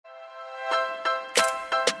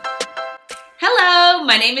Hello,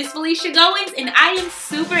 my name is Felicia Goings, and I am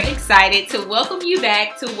super excited to welcome you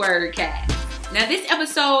back to Wordcast. Now, this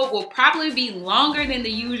episode will probably be longer than the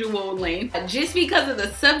usual length just because of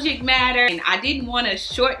the subject matter, and I didn't want to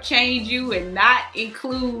shortchange you and not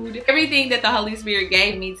include everything that the Holy Spirit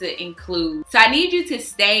gave me to include. So I need you to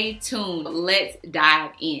stay tuned. Let's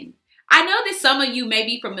dive in. I know that some of you may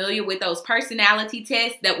be familiar with those personality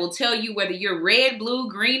tests that will tell you whether you're red, blue,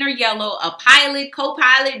 green, or yellow, a pilot,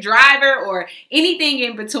 co-pilot, driver, or anything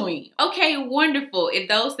in between. Okay, wonderful if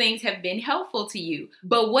those things have been helpful to you.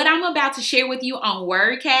 But what I'm about to share with you on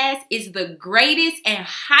Wordcast is the greatest and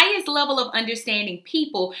highest level of understanding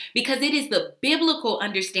people, because it is the biblical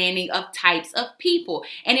understanding of types of people.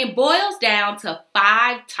 And it boils down to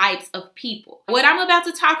 5 types of people. What I'm about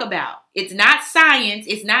to talk about, it's not science,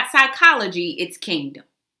 it's not psychology, it's kingdom.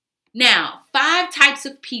 Now, 5 types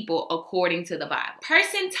of people according to the Bible.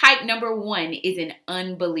 Person type number 1 is an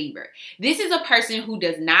unbeliever. This is a person who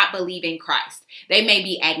does not believe in Christ. They may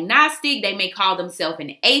be agnostic, they may call themselves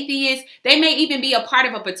an atheist, they may even be a part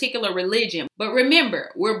of a particular religion. But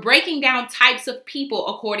remember, we're breaking down types of people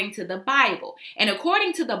according to the Bible. And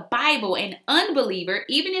according to the Bible, an unbeliever,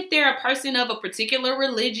 even if they're a person of a particular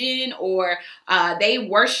religion or they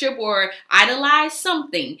worship or idolize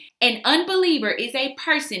something, an unbeliever is a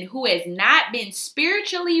person who has not been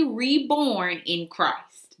spiritually reborn in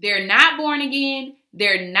Christ. They're not born again.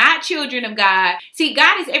 They're not children of God. See,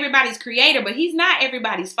 God is everybody's creator, but he's not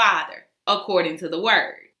everybody's father, according to the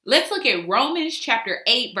word. Let's look at Romans chapter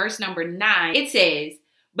 8, verse number 9. It says,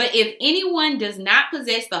 "But if anyone does not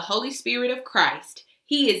possess the Holy Spirit of Christ,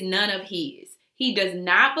 he is none of his. He does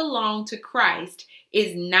not belong to Christ,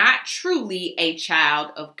 is not truly a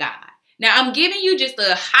child of God." Now, I'm giving you just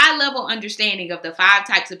a high-level understanding of the 5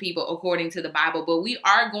 types of people according to the Bible, but we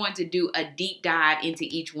are going to do a deep dive into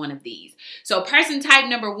each one of these. So person type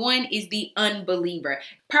number 1 is the unbeliever.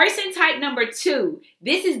 Person type number 2,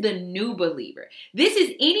 this is the new believer. This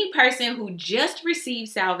is any person who just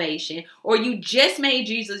received salvation, or you just made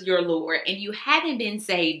Jesus your Lord and you haven't been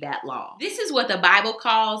saved that long. This is what the Bible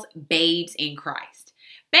calls babes in Christ.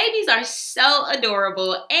 Babies are so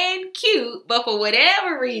adorable and cute, but for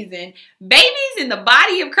whatever reason, babies in the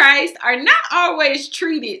body of Christ are not always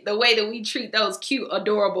treated the way that we treat those cute,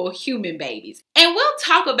 adorable human babies. And we'll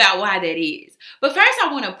talk about why that is. But first,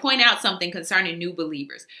 I want to point out something concerning new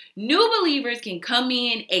believers. New believers can come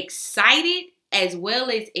in excited as well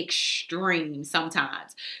as extreme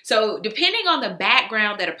sometimes. So depending on the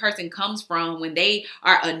background that a person comes from when they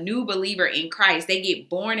are a new believer in Christ, they get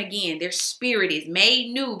born again, their spirit is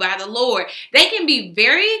made new by the Lord, they can be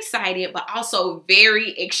very excited but also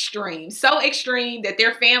very extreme. So extreme that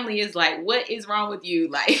their family is like, what is wrong with you?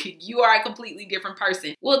 Like, you are a completely different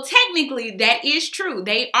person. Well, technically that is true.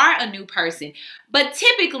 They are a new person. But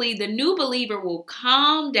typically the new believer will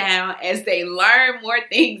calm down as they learn more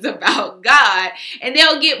things about God, and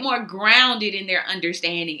they'll get more grounded in their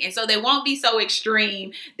understanding. And so they won't be so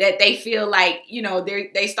extreme that they feel like, you know,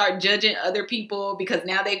 they start judging other people because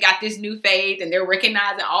now they've got this new faith and they're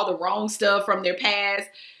recognizing all the wrong stuff from their past.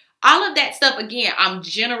 All of that stuff, again, I'm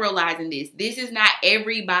generalizing this. This is not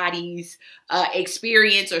everybody's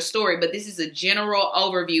experience or story, but this is a general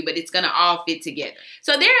overview, but it's going to all fit together.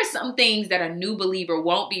 So there are some things that a new believer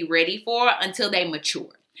won't be ready for until they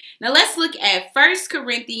mature. Now let's look at 1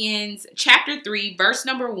 Corinthians chapter 3, verse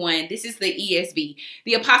number 1. This is the ESV.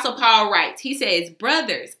 The Apostle Paul writes, he says,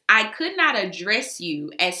 "Brothers, I could not address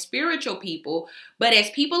you as spiritual people, but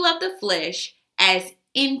as people of the flesh, as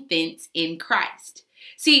infants in Christ."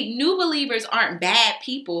 See, new believers aren't bad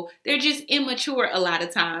people. They're just immature a lot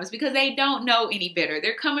of times because they don't know any better.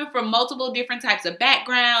 They're coming from multiple different types of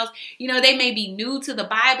backgrounds. You know, they may be new to the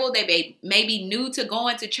Bible. They may be new to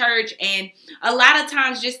going to church. And a lot of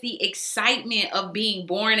times just the excitement of being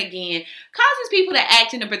born again causes people to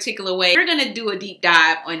act in a particular way. We're going to do a deep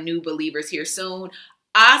dive on new believers here soon.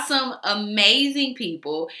 Awesome, amazing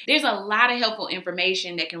people. There's a lot of helpful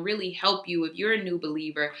information that can really help you if you're a new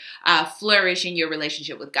believer flourish in your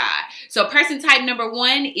relationship with God. So person type number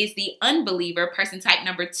 1 is the unbeliever. Person type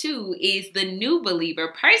number 2 is the new believer.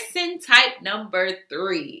 Person type number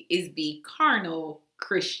 3 is the carnal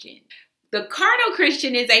Christian. The carnal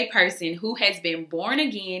Christian is a person who has been born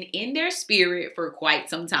again in their spirit for quite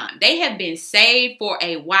some time. They have been saved for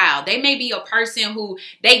a while. They may be a person who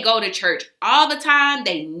they go to church all the time.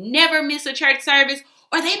 They never miss a church service,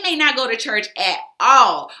 or they may not go to church at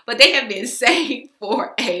all, but they have been saved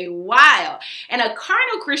for a while. And a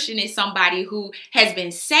carnal Christian is somebody who has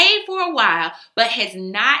been saved for a while, but has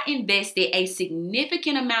not invested a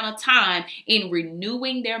significant amount of time in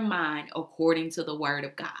renewing their mind according to the word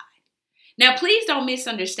of God. Now, please don't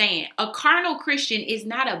misunderstand. A carnal Christian is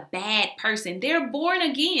not a bad person. They're born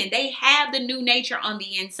again. They have the new nature on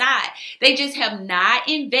the inside. They just have not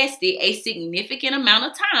invested a significant amount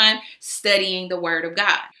of time studying the Word of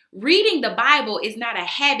God. Reading the Bible is not a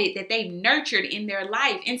habit that they've nurtured in their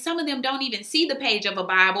life. And some of them don't even see the page of a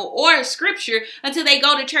Bible or a scripture until they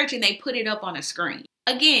go to church and they put it up on a screen.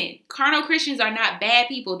 Again, carnal Christians are not bad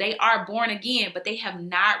people. They are born again, but they have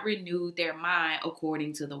not renewed their mind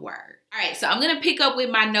according to the Word. All right, so I'm going to pick up with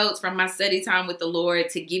my notes from my study time with the Lord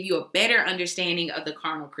to give you a better understanding of the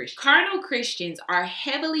carnal Christian. Carnal Christians are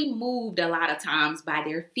heavily moved a lot of times by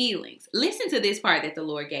their feelings. Listen to this part that the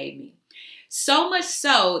Lord gave me. So much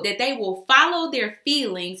so that they will follow their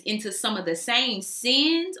feelings into some of the same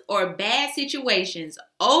sins or bad situations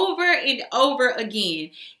over and over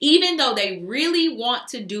again, even though they really want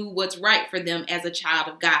to do what's right for them as a child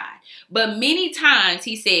of God. But many times,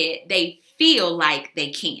 he said, they feel like they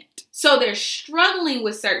can't. So they're struggling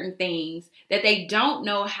with certain things that they don't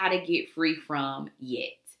know how to get free from yet.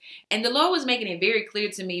 And the Lord was making it very clear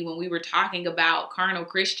to me when we were talking about carnal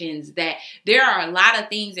Christians that there are a lot of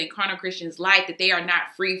things in carnal Christians' life that they are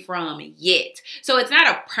not free from yet. So it's not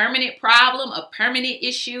a permanent problem, a permanent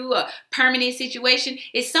issue, a permanent situation.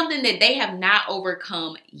 It's something that they have not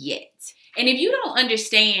overcome yet. And if you don't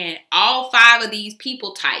understand all 5 of these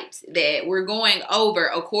people types that we're going over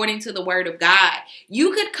according to the Word of God,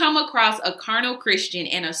 you could come across a carnal Christian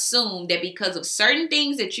and assume that because of certain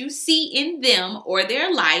things that you see in them or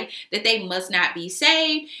their life, that they must not be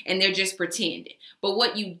saved and they're just pretending. But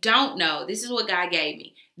what you don't know, this is what God gave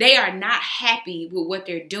me. They are not happy with what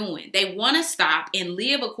they're doing. They want to stop and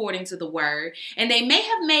live according to the Word. And they may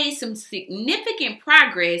have made some significant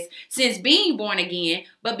progress since being born again,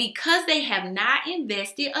 but because they have not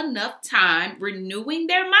invested enough time renewing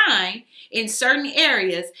their mind in certain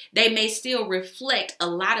areas, they may still reflect a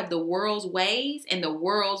lot of the world's ways and the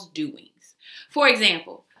world's doings. For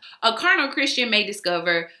example, a carnal Christian may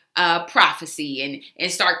discover prophecy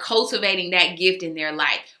and start cultivating that gift in their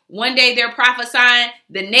life. One day they're prophesying,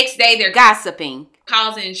 the next day they're gossiping,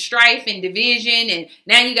 causing strife and division, and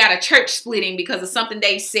now you got a church splitting because of something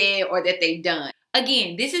they said or that they've done.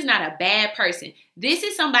 Again, this is not a bad person. This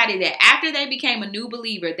is somebody that after they became a new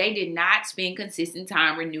believer, they did not spend consistent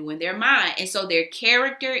time renewing their mind. And so their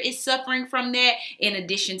character is suffering from that in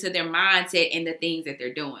addition to their mindset and the things that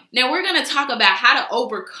they're doing. Now we're going to talk about how to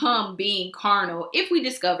overcome being carnal if we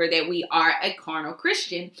discover that we are a carnal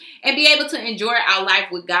Christian and be able to enjoy our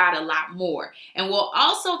life with God a lot more. And we'll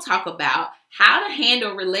also talk about how to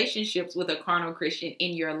handle relationships with a carnal Christian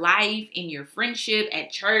in your life, in your friendship,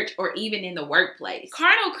 at church, or even in the workplace.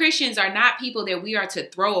 Carnal Christians are not people that we are to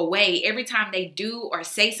throw away every time they do or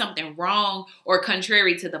say something wrong or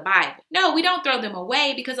contrary to the Bible. No, we don't throw them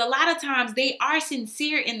away because a lot of times they are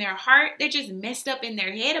sincere in their heart. They're just messed up in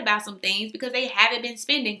their head about some things because they haven't been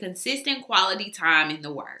spending consistent quality time in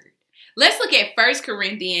the Word. Let's look at 1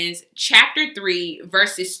 Corinthians chapter 3,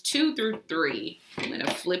 verses 2 through 3. I'm going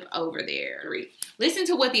to flip over there. Listen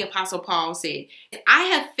to what the Apostle Paul said. I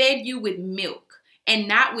have fed you with milk and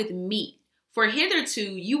not with meat, for hitherto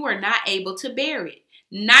you were not able to bear it.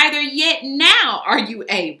 Neither yet now are you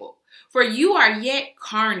able, for you are yet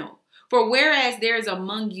carnal. For whereas there is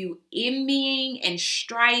among you envying and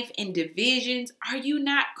strife and divisions, are you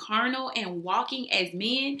not carnal and walking as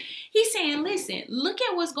men? He's saying, listen, look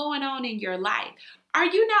at what's going on in your life. Are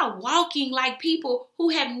you not walking like people who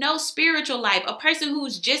have no spiritual life? A person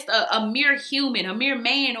who's just a mere human, a mere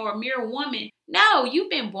man or a mere woman? No, you've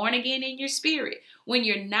been born again in your spirit. When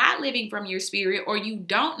you're not living from your spirit or you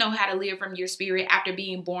don't know how to live from your spirit after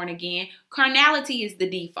being born again, carnality is the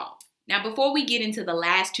default. Now, before we get into the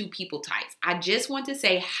last 2 people types, I just want to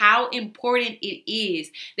say how important it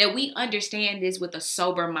is that we understand this with a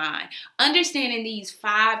sober mind. Understanding these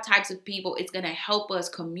 5 types of people is going to help us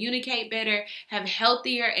communicate better, have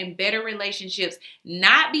healthier and better relationships,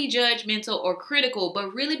 not be judgmental or critical,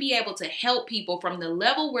 but really be able to help people from the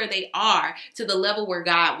level where they are to the level where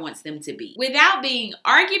God wants them to be, without being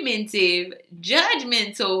argumentative,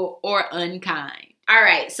 judgmental, or unkind. All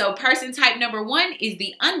right, so person type number 1 is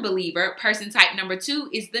the unbeliever. Person type number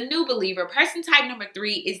 2 is the new believer. Person type number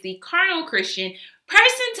 3 is the carnal Christian.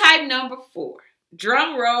 Person type number 4,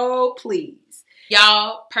 drum roll please.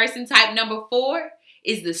 Y'all, person type number 4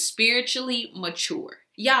 is the spiritually mature.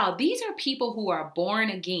 Y'all, these are people who are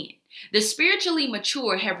born again. The spiritually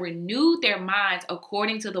mature have renewed their minds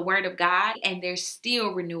according to the word of God, and they're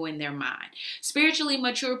still renewing their mind. Spiritually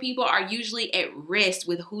mature people are usually at rest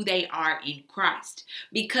with who they are in Christ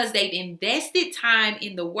because they've invested time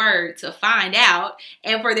in the word to find out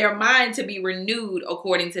and for their mind to be renewed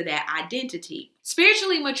according to that identity.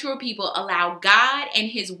 Spiritually mature people allow God and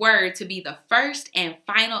his word to be the first and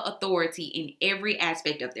final authority in every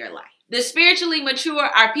aspect of their life. The spiritually mature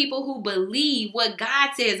are people who believe what God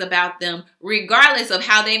says about them, regardless of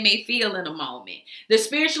how they may feel in a moment. The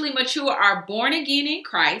spiritually mature are born again in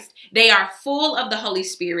Christ. They are full of the Holy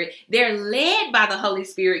Spirit. They're led by the Holy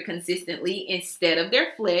Spirit consistently instead of their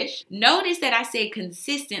flesh. Notice that I said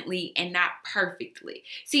consistently and not perfectly.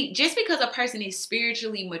 See, just because a person is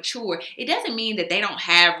spiritually mature, it doesn't mean that they don't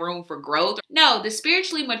have room for growth. No, the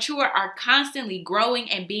spiritually mature are constantly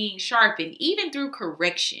growing and being sharpened, even through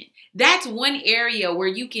correction. That's one area where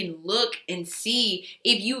you can look and see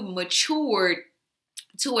if you've matured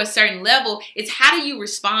to a certain level. It's how do you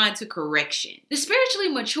respond to correction? The spiritually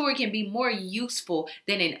mature can be more useful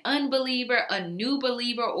than an unbeliever, a new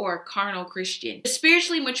believer, or a carnal Christian. The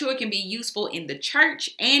spiritually mature can be useful in the church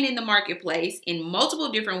and in the marketplace in multiple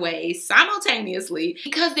different ways simultaneously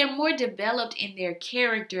because they're more developed in their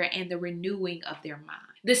character and the renewing of their mind.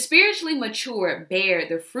 The spiritually mature bear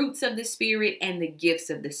the fruits of the Spirit and the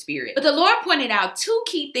gifts of the Spirit. But the Lord pointed out two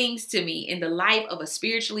key things to me in the life of a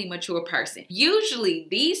spiritually mature person. Usually,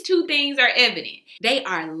 these two things are evident. They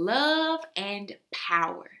are love and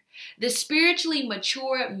power. The spiritually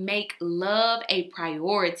mature make love a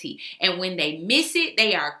priority, and when they miss it,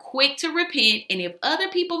 they are quick to repent, and if other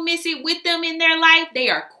people miss it with them in their life, they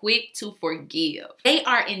are quick to forgive. They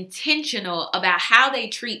are intentional about how they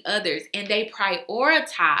treat others, and they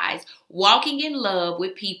prioritize walking in love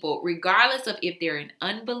with people regardless of if they're an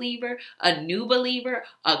unbeliever, a new believer,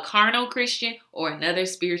 a carnal Christian, or another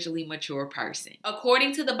spiritually mature person.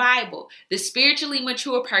 According to the Bible, the spiritually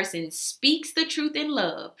mature person speaks the truth in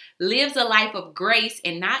love, lives a life of grace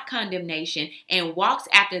and not condemnation, and walks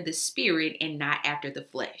after the Spirit and not after the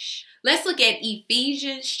flesh. Let's look at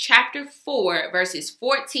Ephesians chapter 4, verses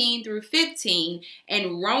 14 through 15,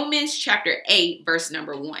 and Romans chapter 8, verse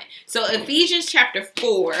number 1. So Ephesians chapter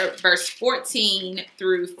 4, verse 14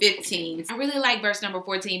 through 15. I really like verse number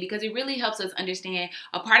 14 because it really helps us understand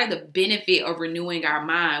a part of the benefit of renewing our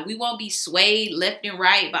mind. We won't be swayed left and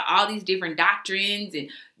right by all these different doctrines and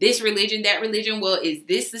this religion, that religion. Well, is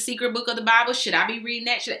this the secret book of the Bible? Should I be reading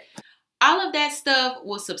that? All of that stuff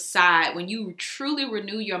will subside when you truly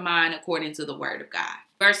renew your mind according to the word of God.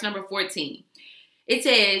 Verse number 14. It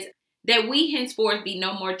says, that we henceforth be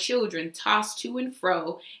no more children tossed to and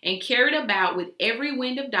fro and carried about with every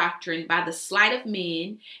wind of doctrine by the sleight of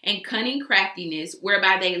men and cunning craftiness,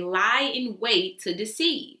 whereby they lie in wait to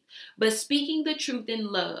deceive. But speaking the truth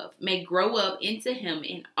in love may grow up into him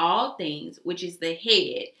in all things, which is the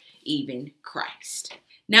head, even Christ.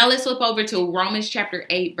 Now let's flip over to Romans chapter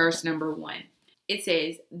 8, verse number 1. It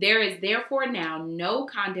says, there is therefore now no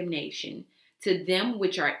condemnation to them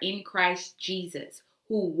which are in Christ Jesus,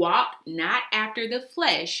 who walk not after the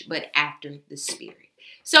flesh, but after the Spirit.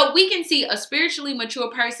 So we can see a spiritually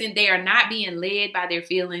mature person, they are not being led by their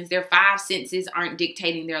feelings. Their five senses aren't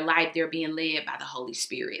dictating their life. They're being led by the Holy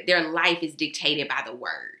Spirit. Their life is dictated by the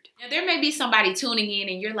word. Now, there may be somebody tuning in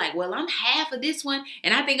and you're like, well, I'm half of this one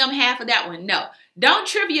and I think I'm half of that one. No, don't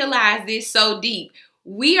trivialize this so deep.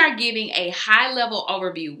 We are giving a high-level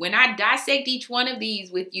overview. When I dissect each one of these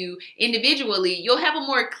with you individually, you'll have a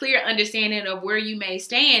more clear understanding of where you may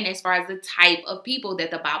stand as far as the type of people that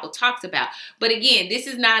the Bible talks about. But again, this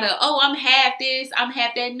is not I'm half this, I'm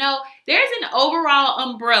half that. No, there's an overall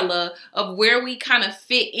umbrella of where we kind of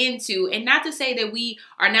fit into. And not to say that we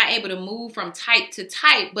are not able to move from type to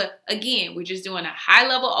type, but again, we're just doing a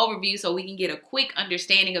high-level overview so we can get a quick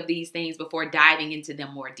understanding of these things before diving into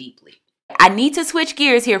them more deeply. I need to switch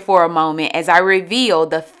gears here for a moment as I reveal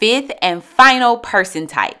the fifth and final person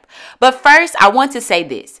type. But first, I want to say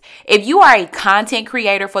this. If you are a content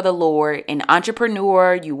creator for the Lord, an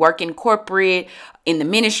entrepreneur, you work in corporate, in the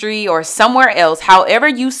ministry, or somewhere else, however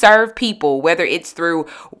you serve people, whether it's through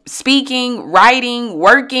speaking, writing,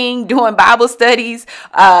 working, doing Bible studies,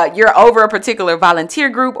 you're over a particular volunteer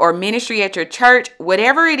group or ministry at your church,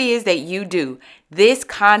 whatever it is that you do, this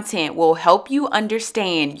content will help you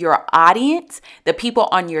understand your audience, the people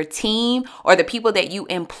on your team, or the people that you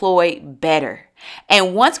employ better.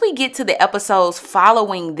 And once we get to the episodes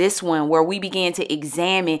following this one, where we begin to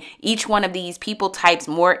examine each one of these people types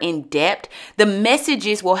more in depth, the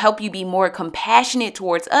messages will help you be more compassionate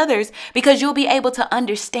towards others, because you'll be able to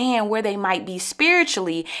understand where they might be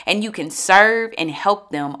spiritually, and you can serve and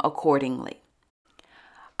help them accordingly.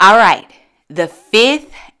 All right, the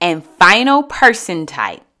fifth and final person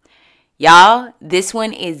type. Y'all, this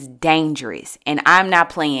one is dangerous, and I'm not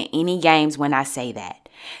playing any games when I say that.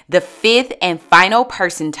 The fifth and final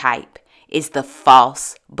person type is the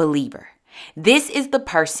false believer. This is the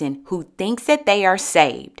person who thinks that they are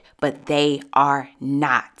saved, but they are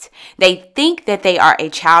not. They think that they are a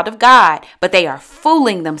child of God, but they are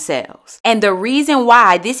fooling themselves. And the reason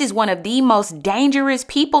why this is one of the most dangerous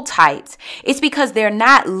people types is because they're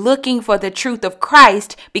not looking for the truth of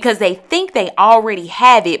Christ, because they think they already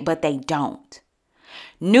have it, but they don't.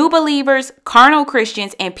 New believers, carnal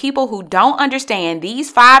Christians, and people who don't understand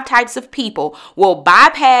these 5 types of people will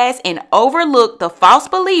bypass and overlook the false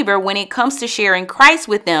believer when it comes to sharing Christ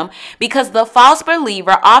with them, because the false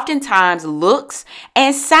believer oftentimes looks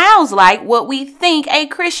and sounds like what we think a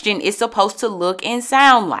Christian is supposed to look and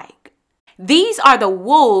sound like. These are the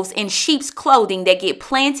wolves in sheep's clothing that get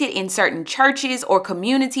planted in certain churches or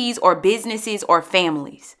communities or businesses or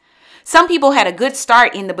families. Some people had a good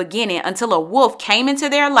start in the beginning until a wolf came into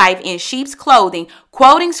their life in sheep's clothing,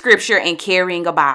 quoting scripture and carrying a Bible.